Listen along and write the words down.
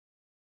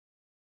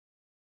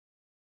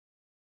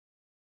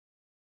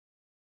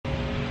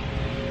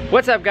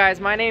What's up guys,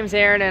 my name's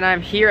Aaron and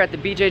I'm here at the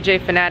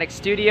BJJ Fanatics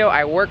studio.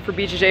 I work for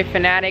BJJ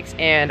Fanatics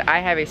and I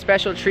have a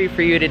special treat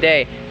for you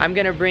today. I'm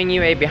gonna bring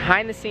you a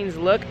behind the scenes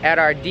look at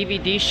our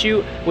DVD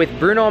shoot with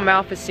Bruno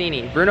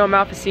Malfacine. Bruno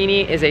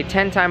Malfacine is a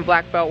 10-time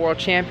black belt world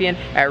champion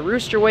at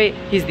rooster weight.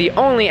 He's the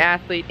only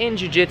athlete in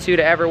jiu-jitsu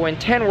to ever win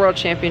 10 world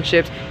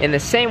championships in the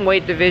same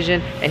weight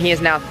division, and he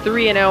is now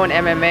 3-0 in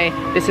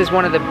MMA. This is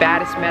one of the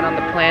baddest men on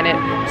the planet.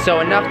 So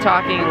enough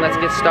talking and let's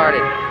get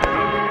started.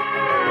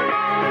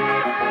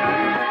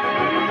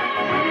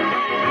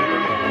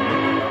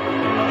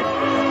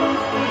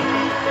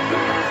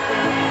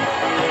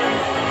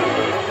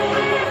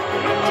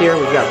 Here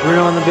we've got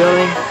Bruno in the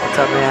building. What's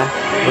up, man?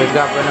 We've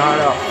got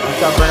Bernardo.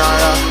 What's up,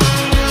 Bernardo?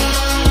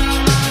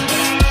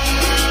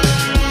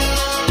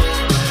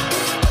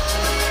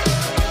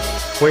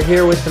 We're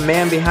here with the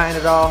man behind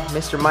it all,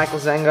 Mr. Michael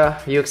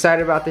Zenga. Are you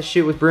excited about this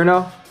shoot with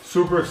Bruno?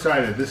 Super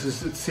excited. It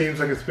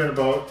seems like it's been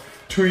about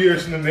 2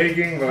 years in the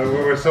making, but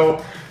we're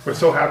so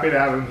happy to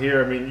have him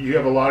here. I mean, you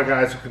have a lot of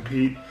guys who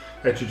compete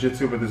at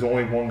jiu-jitsu, but there's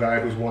only one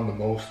guy who's won the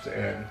most.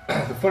 And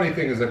the funny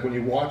thing is that when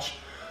you watch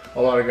a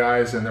lot of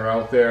guys and they're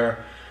out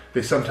there,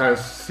 they sometimes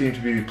seem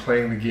to be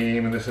playing the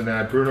game and this and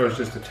that. Bruno is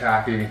just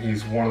attacking.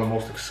 He's one of the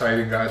most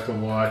exciting guys to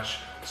watch.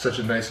 Such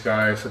a nice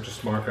guy, such a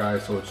smart guy,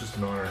 so it's just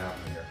an honor to have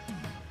him here.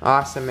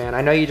 Awesome, man.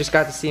 I know you just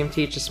got to see him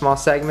teach a small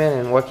segment,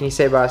 and what can you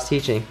say about his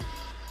teaching?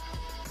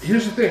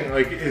 Here's the thing,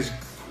 like, as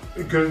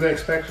good as I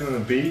expected him to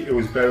be, it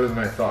was better than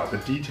I thought. The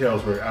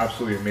details were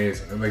absolutely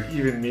amazing. And like,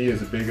 even me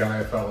as a big guy,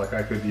 I felt like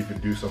I could even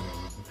do some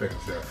of the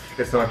things there.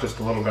 It's not just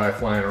a little guy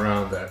flying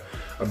around that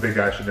a big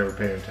guy should never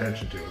pay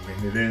attention to.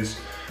 I mean, it is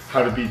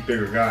how to beat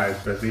bigger guys,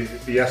 but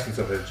the essence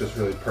of it is just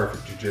really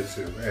perfect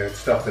jiu-jitsu, and it's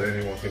stuff that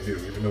anyone can do.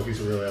 Even though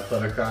he's a really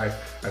athletic guy,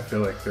 I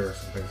feel like there are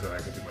some things that I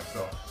can do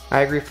myself.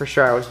 I agree for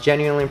sure. I was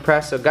genuinely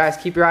impressed. So guys,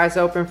 keep your eyes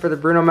open for the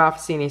Bruno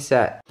Malfacine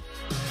set.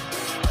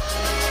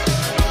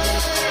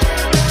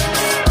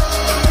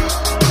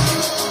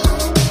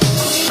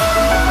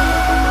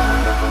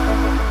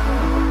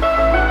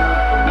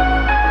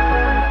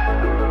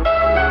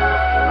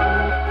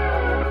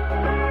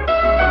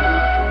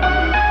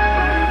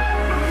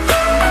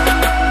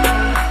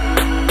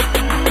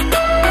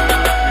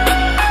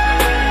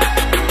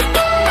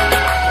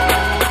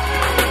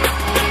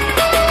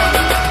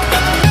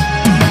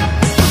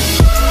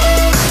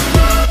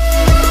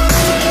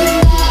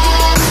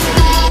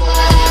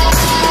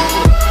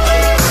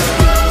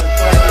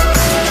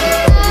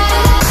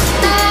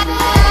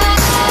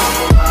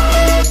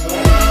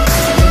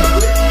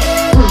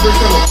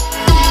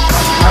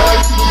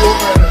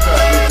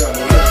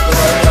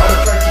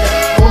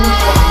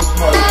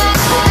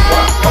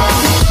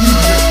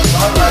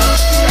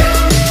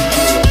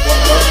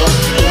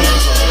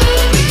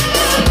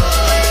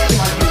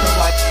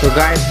 So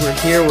guys, we're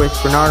here with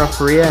Bernardo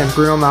Faria and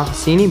Bruno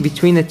Malfacine.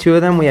 Between the two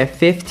of them, we have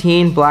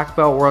 15 black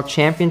belt world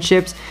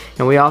championships,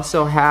 and we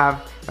also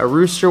have a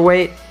rooster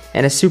weight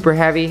and a super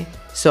heavy.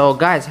 So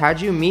guys,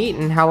 how'd you meet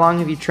and how long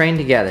have you trained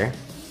together?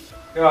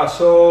 Yeah,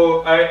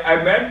 so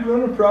I met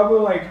Bruno probably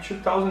like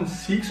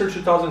 2006 or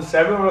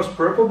 2007 when I was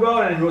purple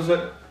belt and he was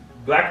a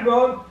black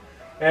belt.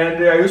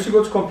 And I used to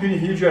go to compete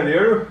in Rio de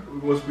Janeiro,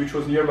 which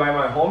was nearby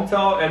my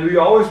hometown, and we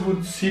always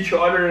would see each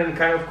other and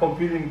kind of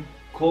compete in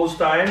close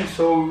time.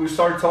 So we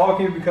started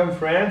talking, become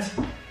friends.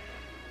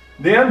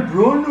 Then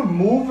Bruno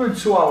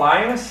moved to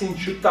Alliance in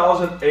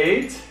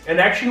 2008, and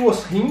actually it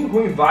was him who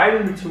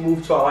invited me to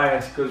move to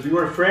Alliance because we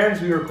were friends,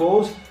 we were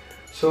close.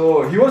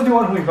 So he was the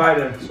one who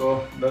invited him,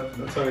 so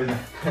that's amazing.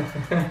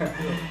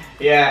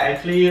 Yeah,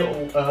 actually,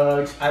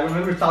 I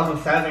remember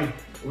 2007,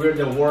 we were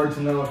the words,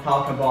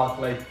 talking about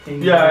like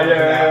things.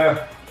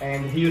 Yeah.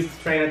 And he used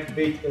to train at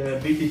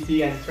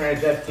BTT and train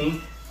at that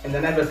team. And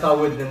then I thought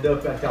we'd end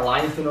up at the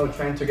Alliance,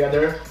 train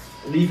together,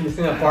 live in the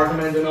same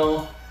apartment,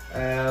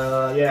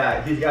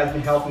 Yeah, these guys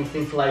been helping me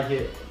since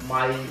like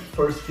my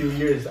first few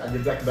years at the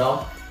black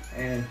belt.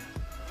 And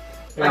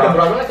like a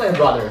brother, like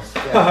brothers.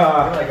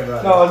 Yeah, like a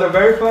brother. No, it was a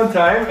very fun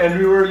time, and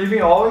we were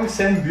living all in the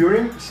same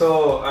building,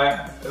 so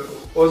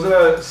it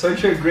was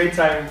such a great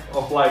time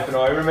of life.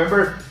 I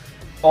remember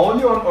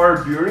only on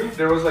our building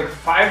there was like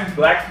 5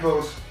 black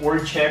belts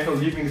world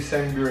champions living in the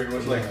same building. It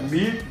was like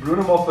me,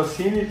 Bruno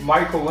Malfacine,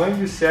 Michael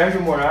Lang,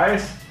 Sergio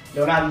Moraes,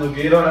 Leonardo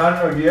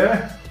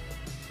Nogueira.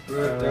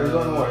 There's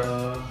one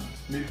more.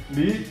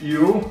 Me,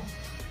 you,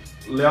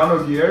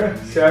 Leonardo Nogueira,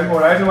 Sergio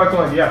Moraes, and Michael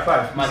Lang. Yeah,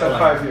 5. We said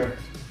 5 here.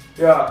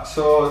 Yeah,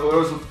 so there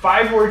was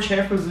 5 world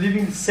champions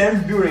living in the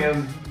same building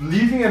and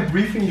living and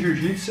breathing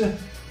jiu-jitsu.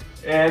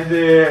 And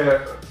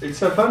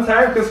it's a fun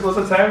time because it was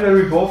a time that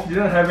we both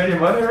didn't have any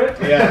money, right?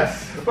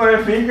 Yes. But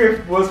I think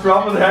it was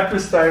probably the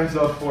happiest times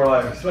of our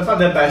lives. It was not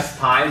the best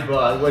time,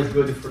 but it was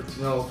good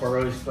for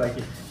us, like,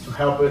 to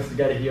help us to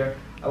get here.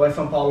 I went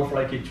to São Paulo for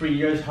like 3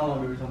 years. How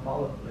long were you in São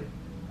Paulo?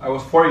 I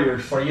was 4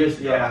 years. 4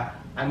 years, yeah.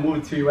 I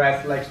moved to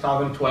US like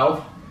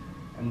 2012,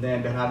 and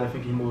then Bernardo, I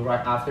think he moved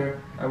right after.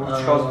 I moved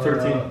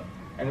 2013.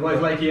 And it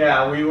was like,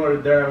 yeah, we were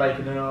there, like,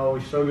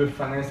 we struggled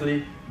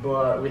financially,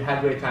 but we had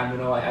a great time,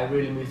 I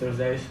really miss those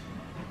days.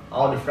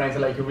 All the friends,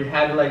 like, we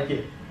had like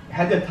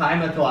had the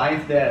time at the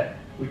Alliance that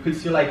we could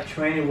see like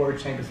 20 world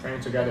champions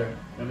training together.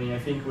 I mean, I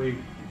think we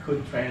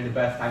could train the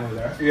best time over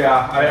there.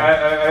 Yeah,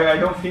 I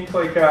don't think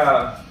like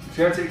it's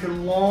gonna take a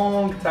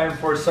long time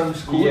for some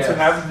school to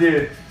have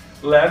the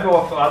level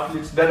of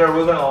athletes that there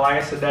was an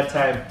Alliance at that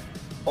time.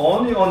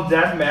 Only on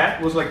that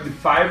mat was like the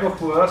 5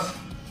 of us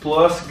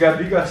plus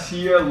Gabi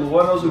Garcia,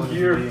 Luana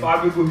Zugir,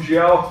 Fabio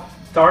Gurgel,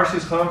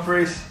 Tarsis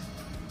Humphreys.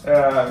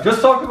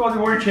 Just talk about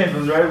the world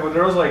champions, right? But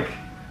there was like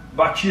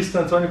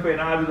Batista, Antonio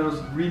Peinado, there was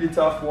a really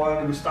tough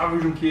one, Gustavo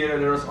Junqueira,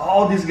 there was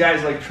all these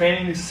guys like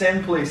training in the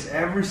same place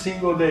every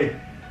single day.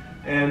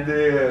 And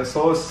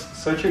so it was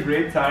such a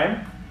great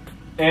time.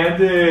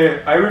 And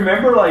I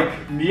remember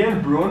like me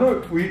and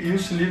Bruno, we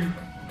used to live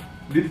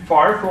a bit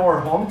far from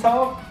our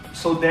hometown.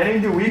 So then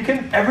in the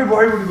weekend,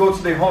 everybody would go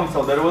to their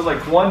hometown. That was like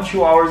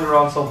 1-2 hours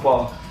around São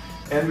Paulo.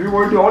 And we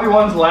were the only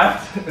ones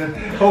left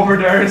over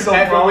there in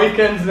São Paulo.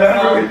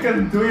 Every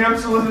weekend doing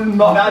absolutely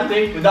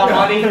nothing. Without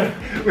money.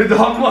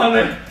 Without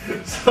money.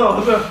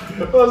 So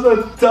it was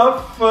a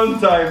tough, fun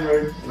time,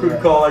 I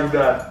could call like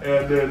that.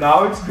 And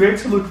now it's great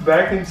to look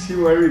back and see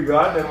where we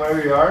got and where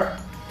we are.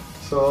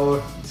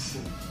 So it's,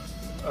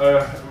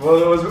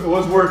 well, it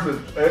was worth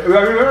it. I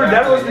remember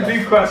that was the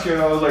big question.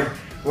 I was like,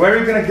 where are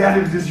you gonna get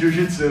into this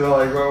jiu-jitsu? You know,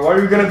 like, why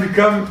are you gonna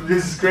become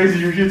this crazy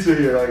jiu-jitsu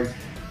here? Like,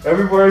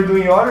 everybody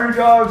doing other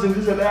jobs and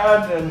this and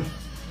that,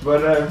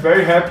 but I'm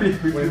very happy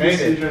with the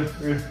decision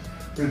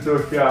we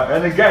took. Yeah,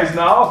 and guys,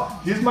 now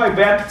he's my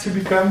bet to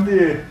become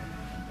the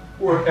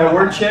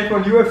world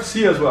champion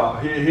UFC as well.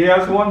 He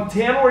has won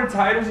 10 world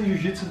titles in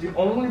jiu-jitsu, the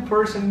only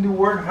person in the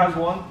world who has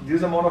won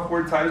this amount of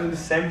world titles in the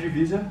same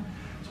division.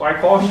 So I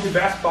call him the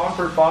best pound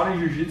per pound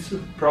in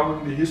jiu-jitsu,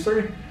 probably in the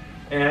history.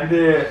 And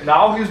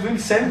now he's doing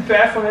the same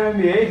path on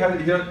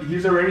MMA.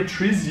 He's already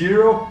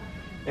 3-0.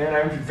 And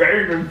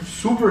I'm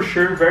super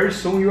sure very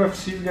soon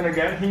UFC is gonna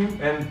get him,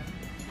 and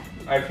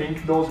I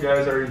think those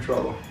guys are in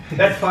trouble.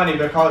 That's funny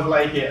because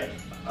like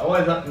I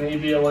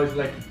was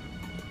like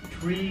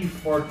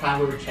 3-4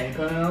 time world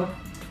champion, you know,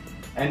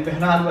 and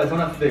Bernardo was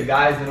one of the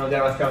guys, you know,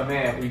 that was telling,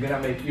 man, you're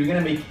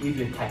gonna make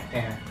easily type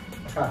 10.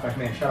 I was like,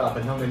 man, shut up,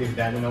 I don't believe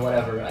that, you know,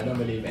 whatever, I don't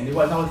believe. And he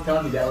was always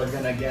telling me that I was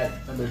gonna get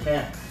number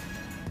 10.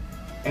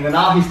 And then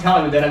now he's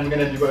telling me that I'm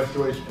gonna be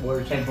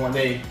world champion one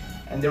day.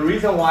 And the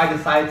reason why I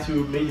decided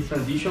to make this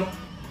transition,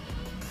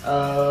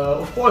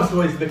 of course,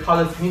 was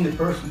because I've seen the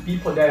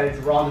people that is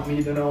around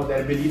me, you know,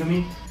 that believe in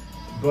me.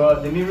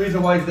 But the main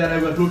reason why is that I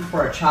was looking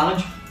for a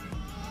challenge.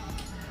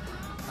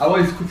 I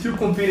was still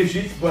competing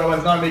jiu-jitsu, but it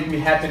was not making me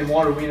happy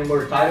anymore to win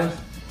more titles.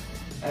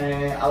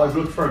 And I was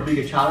looking for a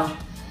bigger challenge.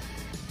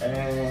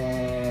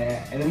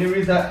 And the main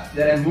reason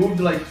that I moved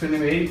like to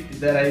MMA is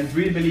that I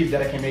really believe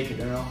that I can make it.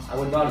 You know, I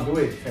would not do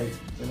it if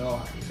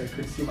I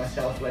could see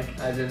myself like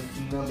as a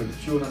number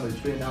 2, number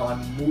 3. Now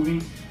I'm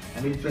moving. I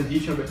made the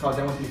transition because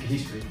I want to make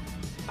history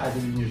as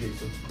in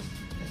jiu-jitsu.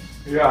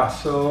 Yeah.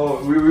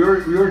 So we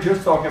were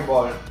just talking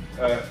about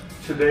it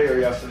today or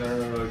yesterday. I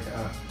remember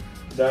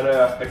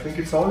that I think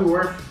it's only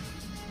worth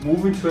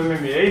moving to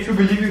MMA if you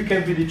believe you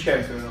can be the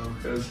champion. You know,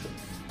 because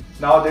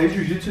nowadays,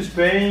 jiu-jitsu is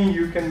paying,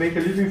 you can make a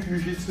living from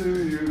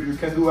jiu-jitsu, you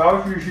can do well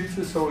with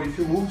jiu-jitsu, so if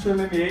you move to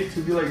MMA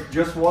to be like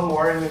just one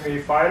more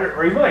MMA fighter,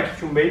 or even like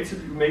if you make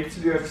it to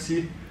the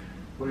UFC,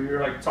 where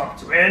you're like top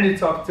 20,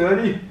 top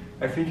 30,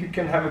 I think you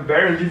can have a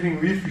better living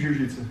with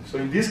jiu-jitsu. So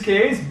in this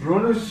case,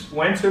 Bruno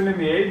went to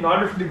MMA,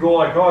 not with the goal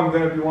like, oh, I'm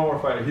going to be one more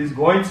fighter. He's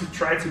going to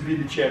try to be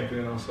the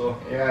champion, you know, so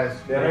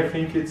then I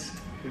think it's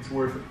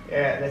worth it.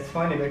 Yeah, that's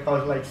funny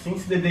because like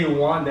since the day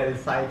one that I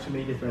decided to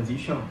make the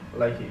transition,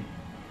 like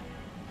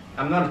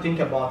I'm not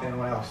thinking about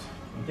anyone else.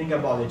 I'm thinking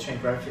about the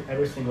champion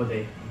every single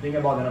day. I'm thinking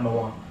about the number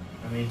 1.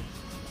 I mean,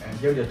 and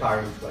they're the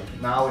targets. Like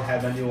now we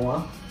have a new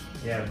one.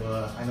 Yeah,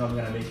 but I know I'm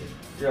gonna make it.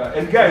 Yeah,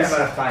 and guys,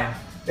 time.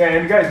 Yeah,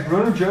 and guys,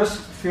 Bruno just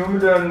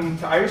filmed an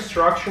entire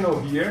instructional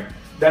here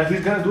that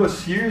he's gonna do a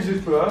series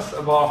with us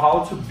about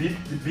how to beat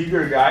the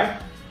bigger guy.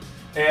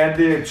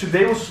 And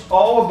today was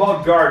all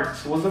about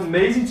guards. It was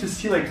amazing to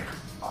see like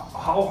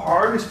how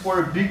hard it is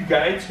for a big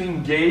guy to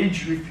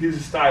engage with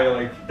his style.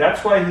 Like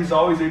that's why he's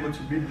always able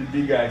to beat the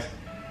big guys.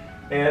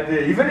 And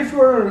even if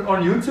you're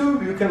on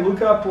YouTube, you can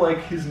look up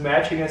like his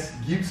match against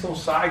Gibson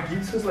Sai.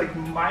 Gibson's like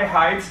my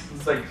height.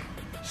 It's like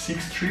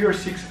 6'3" or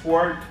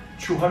 6'4",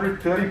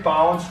 230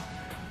 pounds.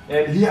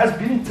 And he has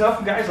beaten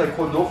tough guys like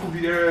Rodolfo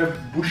Vieira,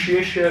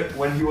 Buchecha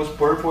when he was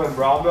purple and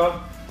brown belt.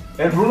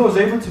 And Bruno was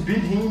able to beat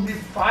him in the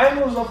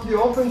finals of the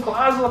Open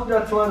class of the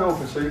Atlanta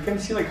Open. So you can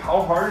see like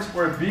how hard it is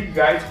for a big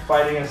guy to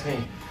fight against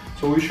him.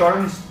 So we shot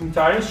an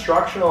entire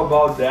instructional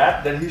about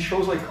that he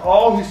shows like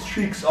all his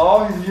tricks,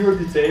 all his little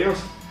details.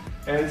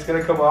 And it's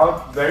gonna come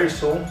out very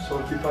soon, so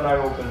keep an eye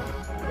open.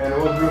 And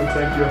Bruno,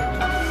 thank you.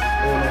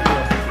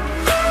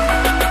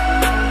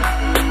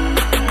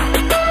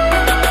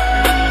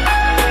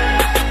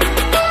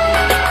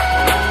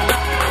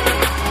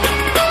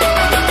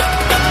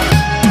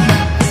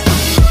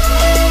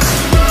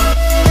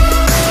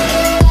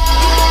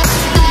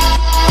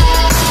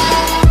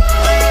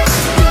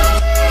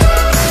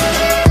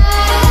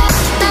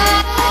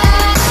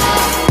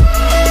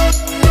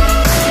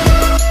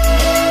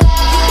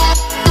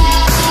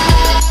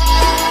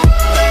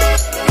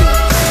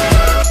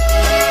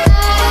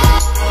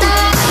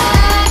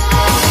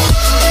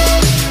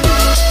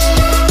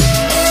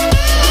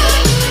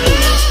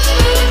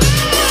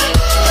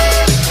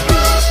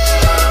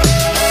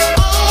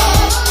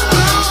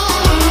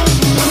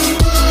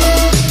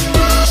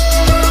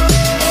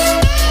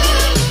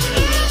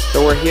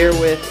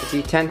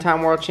 the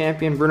 10-time world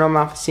champion, Bruno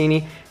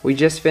Malfacine. We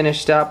just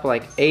finished up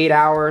like 8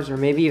 hours or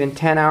maybe even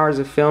 10 hours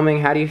of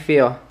filming. How do you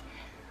feel?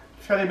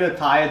 I feel a bit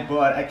tired,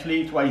 but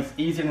actually it was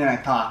easier than I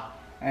thought.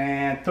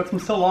 And it took me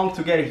so long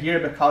to get here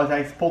because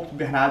I spoke to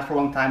Bernardo for a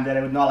long time that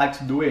I would not like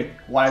to do it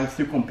while I was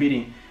still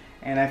competing.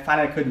 And I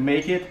finally could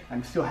make it.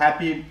 I'm still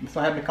happy. I'm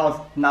so happy because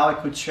now I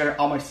could share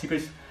all my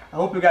secrets. I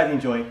hope you guys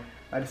enjoy.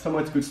 There's so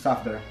much good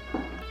stuff there.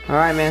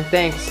 Alright man,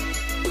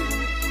 thanks.